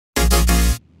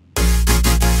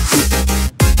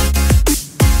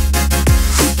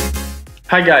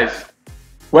Hi guys,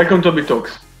 welcome to EP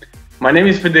Talks. My name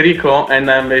is Federico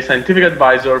and I'm a Scientific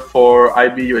Advisor for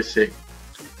AEB USA.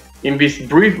 In this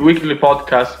brief weekly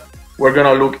podcast, we're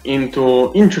going to look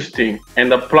into interesting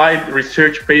and applied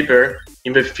research paper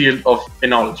in the field of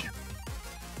Enology.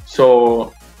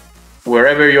 So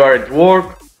wherever you are at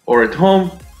work or at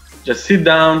home, just sit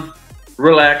down,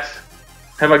 relax,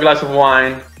 have a glass of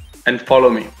wine and follow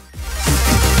me.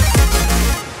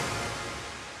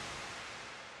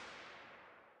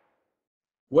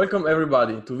 Welcome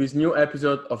everybody to this new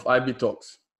episode of EP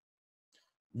Talks.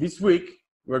 This week,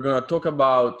 we're going to talk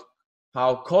about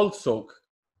how cold soak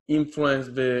influence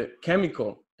the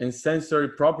chemical and sensory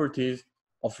properties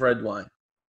of red wine.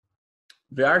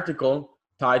 The article,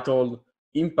 titled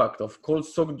Impact of Cold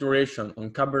Soak Duration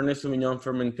on Cabernet Sauvignon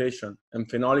Fermentation and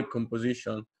Phenolic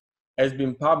Composition, has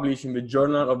been published in the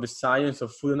Journal of the Science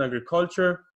of Food and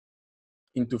Agriculture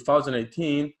in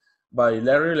 2018 by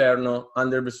Lerno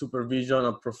under the supervision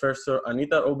of Professor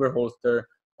Anita Oberholzer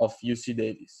of UC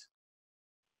Davis.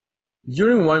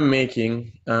 During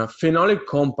winemaking, phenolic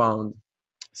compounds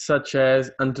such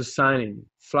as anthocyanin,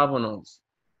 flavonoids,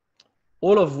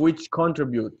 all of which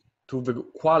contribute to the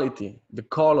quality, the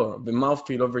color, the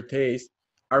mouthfeel of the taste,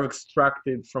 are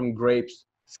extracted from grapes,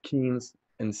 skins,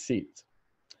 and seeds.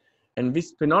 And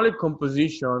this phenolic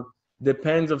composition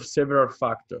depends on several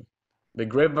factors: the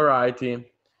grape variety,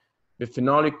 the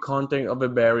phenolic content of the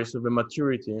berries, of the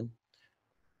maturity,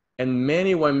 and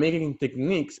many winemaking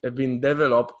techniques have been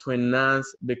developed to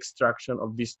enhance the extraction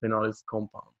of this phenolic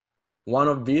compound. One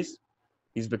of these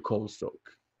is the cold soak.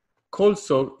 Cold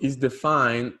soak is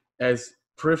defined as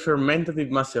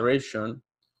pre-fermentative maceration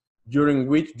during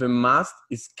which the mast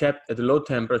is kept at a low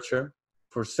temperature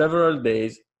for several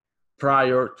days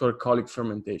prior to alcoholic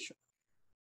fermentation.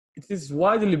 It is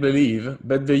widely believed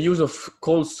that the use of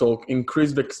cold soak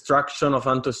increases the extraction of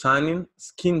anthocyanin,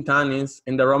 skin tannins,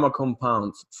 and aroma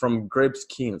compounds from grape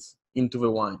skins into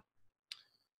the wine.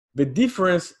 The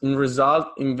difference in result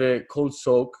in the cold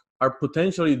soak are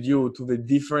potentially due to the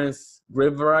different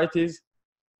grape varieties,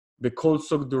 the cold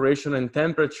soak duration and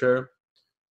temperature,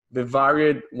 the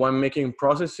varied winemaking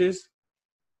processes,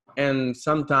 and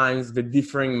sometimes the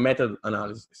differing method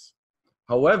analysis.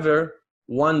 However,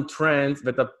 one trend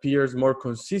that appears more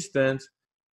consistent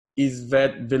is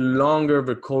that the longer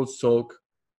the cold soak,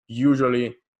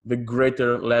 usually the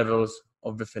greater levels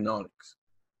of the phenolics.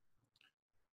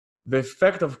 The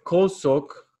effect of cold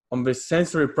soak on the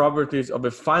sensory properties of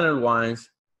the final wines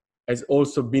has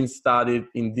also been studied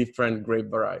in different grape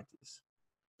varieties.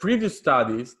 Previous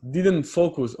studies didn't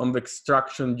focus on the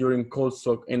extraction during cold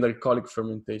soak and alcoholic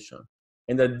fermentation.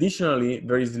 And additionally,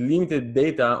 there is limited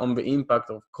data on the impact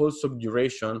of cold soak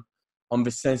duration on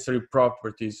the sensory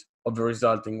properties of the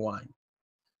resulting wine.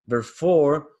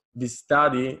 Therefore, this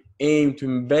study aimed to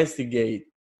investigate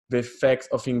the effects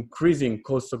of increasing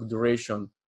cold soak duration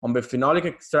on the phenolic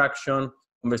extraction,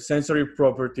 on the sensory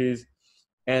properties,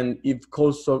 and if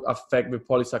cold soak affect the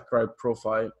polysaccharide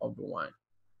profile of the wine.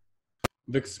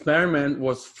 The experiment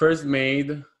was first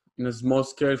made in a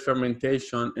small-scale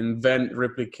fermentation and then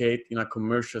replicate in a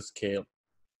commercial scale.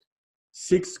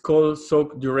 6 cold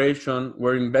soak durations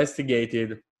were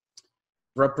investigated,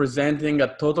 representing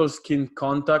a total skin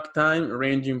contact time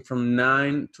ranging from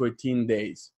 9 to 18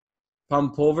 days.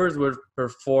 Pump overs were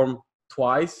performed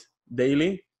twice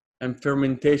daily, and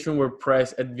fermentation were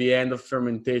pressed at the end of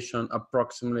fermentation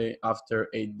approximately after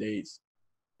 8 days.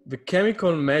 The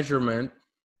chemical measurements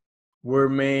were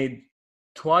made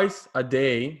twice a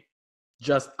day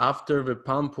just after the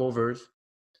pump overs,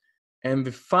 and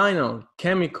the final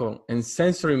chemical and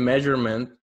sensory measurement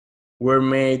were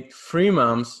made 3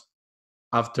 months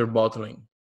after bottling.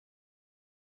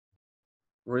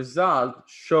 Results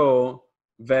show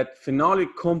that phenolic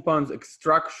compounds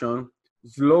extraction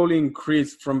slowly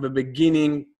increased from the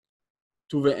beginning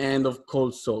to the end of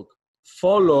cold soak,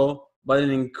 followed by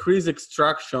an increased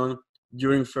extraction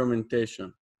during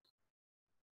fermentation.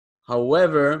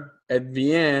 However, at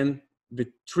the end, the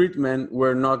treatment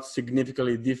were not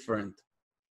significantly different.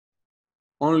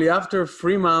 Only after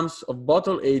 3 months of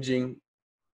bottle aging,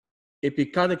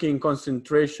 epicatechin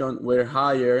concentration were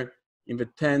higher in the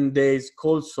 10 days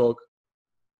cold soak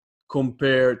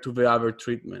compared to the other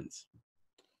treatments.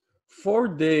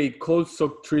 4-day cold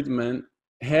soak treatment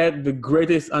had the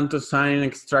greatest anthocyanin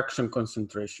extraction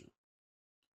concentration,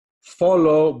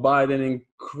 followed by an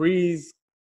increased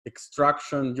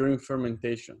extraction during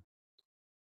fermentation.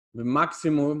 The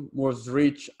maximum was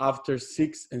reached after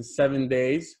 6 and 7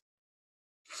 days,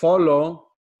 followed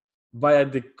by a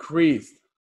decrease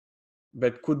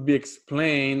that could be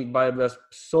explained by the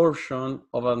absorption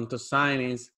of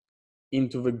anthocyanins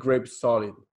into the grape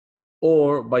solid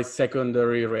or by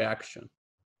secondary reaction.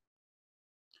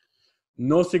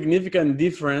 No significant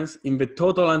difference in the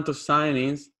total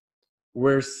anthocyanins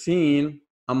were seen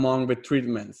among the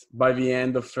treatments by the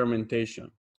end of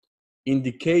fermentation,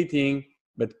 indicating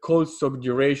that cold soak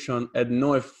duration had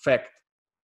no effect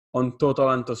on total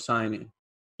anthocyanin,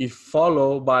 if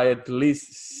followed by at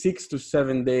least 6 to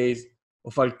 7 days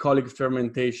of alcoholic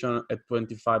fermentation at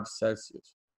 25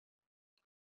 Celsius.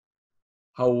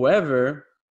 However,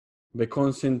 the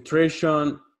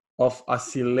concentration of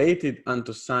acylated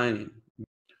anthocyanin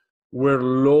were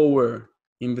lower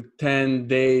in the 10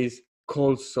 days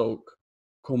cold soak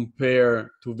compared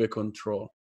to the control.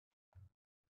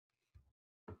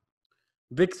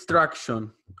 The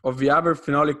extraction of the other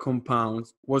phenolic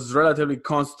compounds was relatively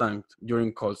constant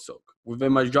during cold soak, with the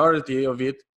majority of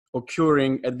it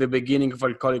occurring at the beginning of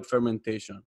alcoholic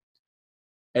fermentation.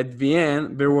 At the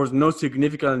end, there was no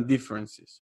significant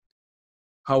differences.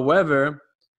 However,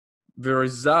 the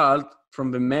result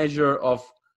from the measure of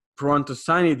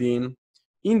proanthocyanidin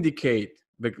indicate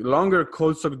that longer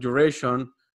cold soak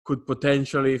duration could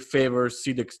potentially favor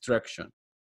seed extraction.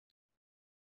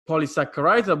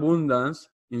 Polysaccharides abundance,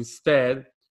 instead,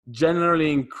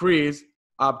 generally increase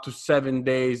up to 7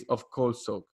 days of cold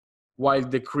soak, while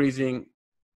decreasing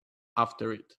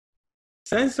after it.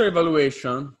 Sensory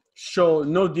evaluation show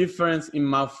no difference in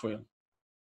mouthfeel.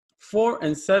 4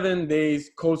 and 7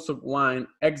 days cold soak wine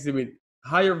exhibit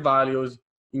higher values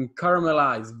in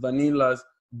caramelized vanilla's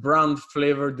brown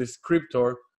flavor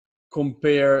descriptor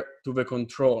compared to the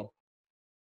control.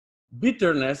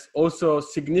 Bitterness also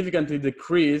significantly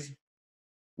decreased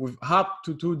with up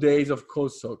to 2 days of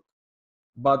cold soak,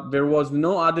 but there was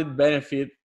no added benefit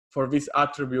for this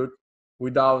attribute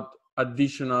without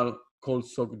additional cold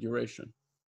soak duration.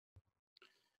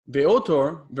 The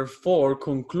author, therefore,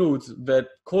 concludes that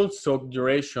cold soak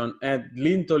duration had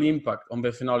little impact on the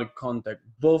phenolic content,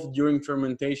 both during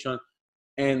fermentation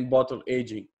and bottle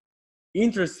aging.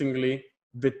 Interestingly,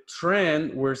 the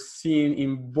trend we're seeing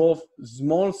in both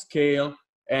small scale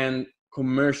and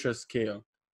commercial scale.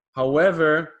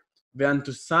 However, the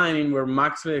anthocyanin were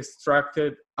maximally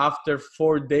extracted after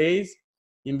 4 days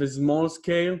in the small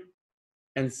scale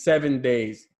and 7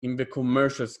 days in the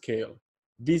commercial scale.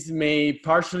 This may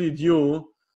partially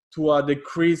due to a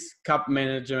decreased cap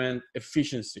management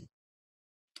efficiency,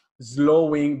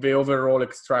 slowing the overall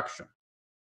extraction.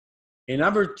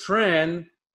 Another trend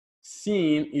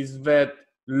seen is that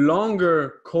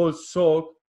longer cold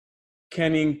soak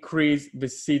can increase the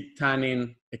seed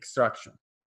tannin extraction.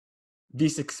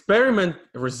 This experiment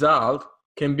result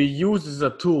can be used as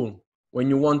a tool when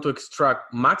you want to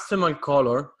extract maximal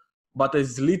color but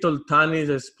as little tannin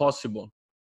as possible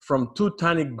from 2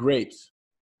 tannic grapes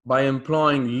by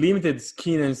employing limited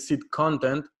skin and seed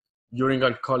content during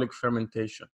alcoholic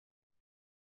fermentation.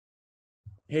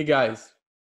 Hey guys,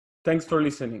 thanks for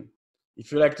listening.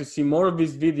 If you'd like to see more of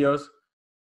these videos,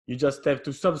 you just have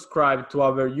to subscribe to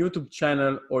our YouTube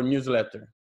channel or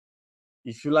newsletter.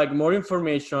 If you like more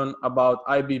information about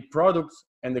IB products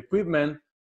and equipment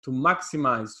to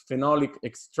maximize phenolic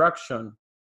extraction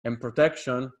and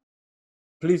protection,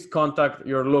 please contact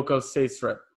your local sales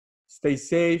rep. Stay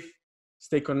safe,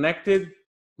 stay connected.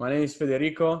 My name is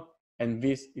Federico, and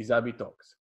this is IB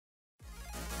Talks.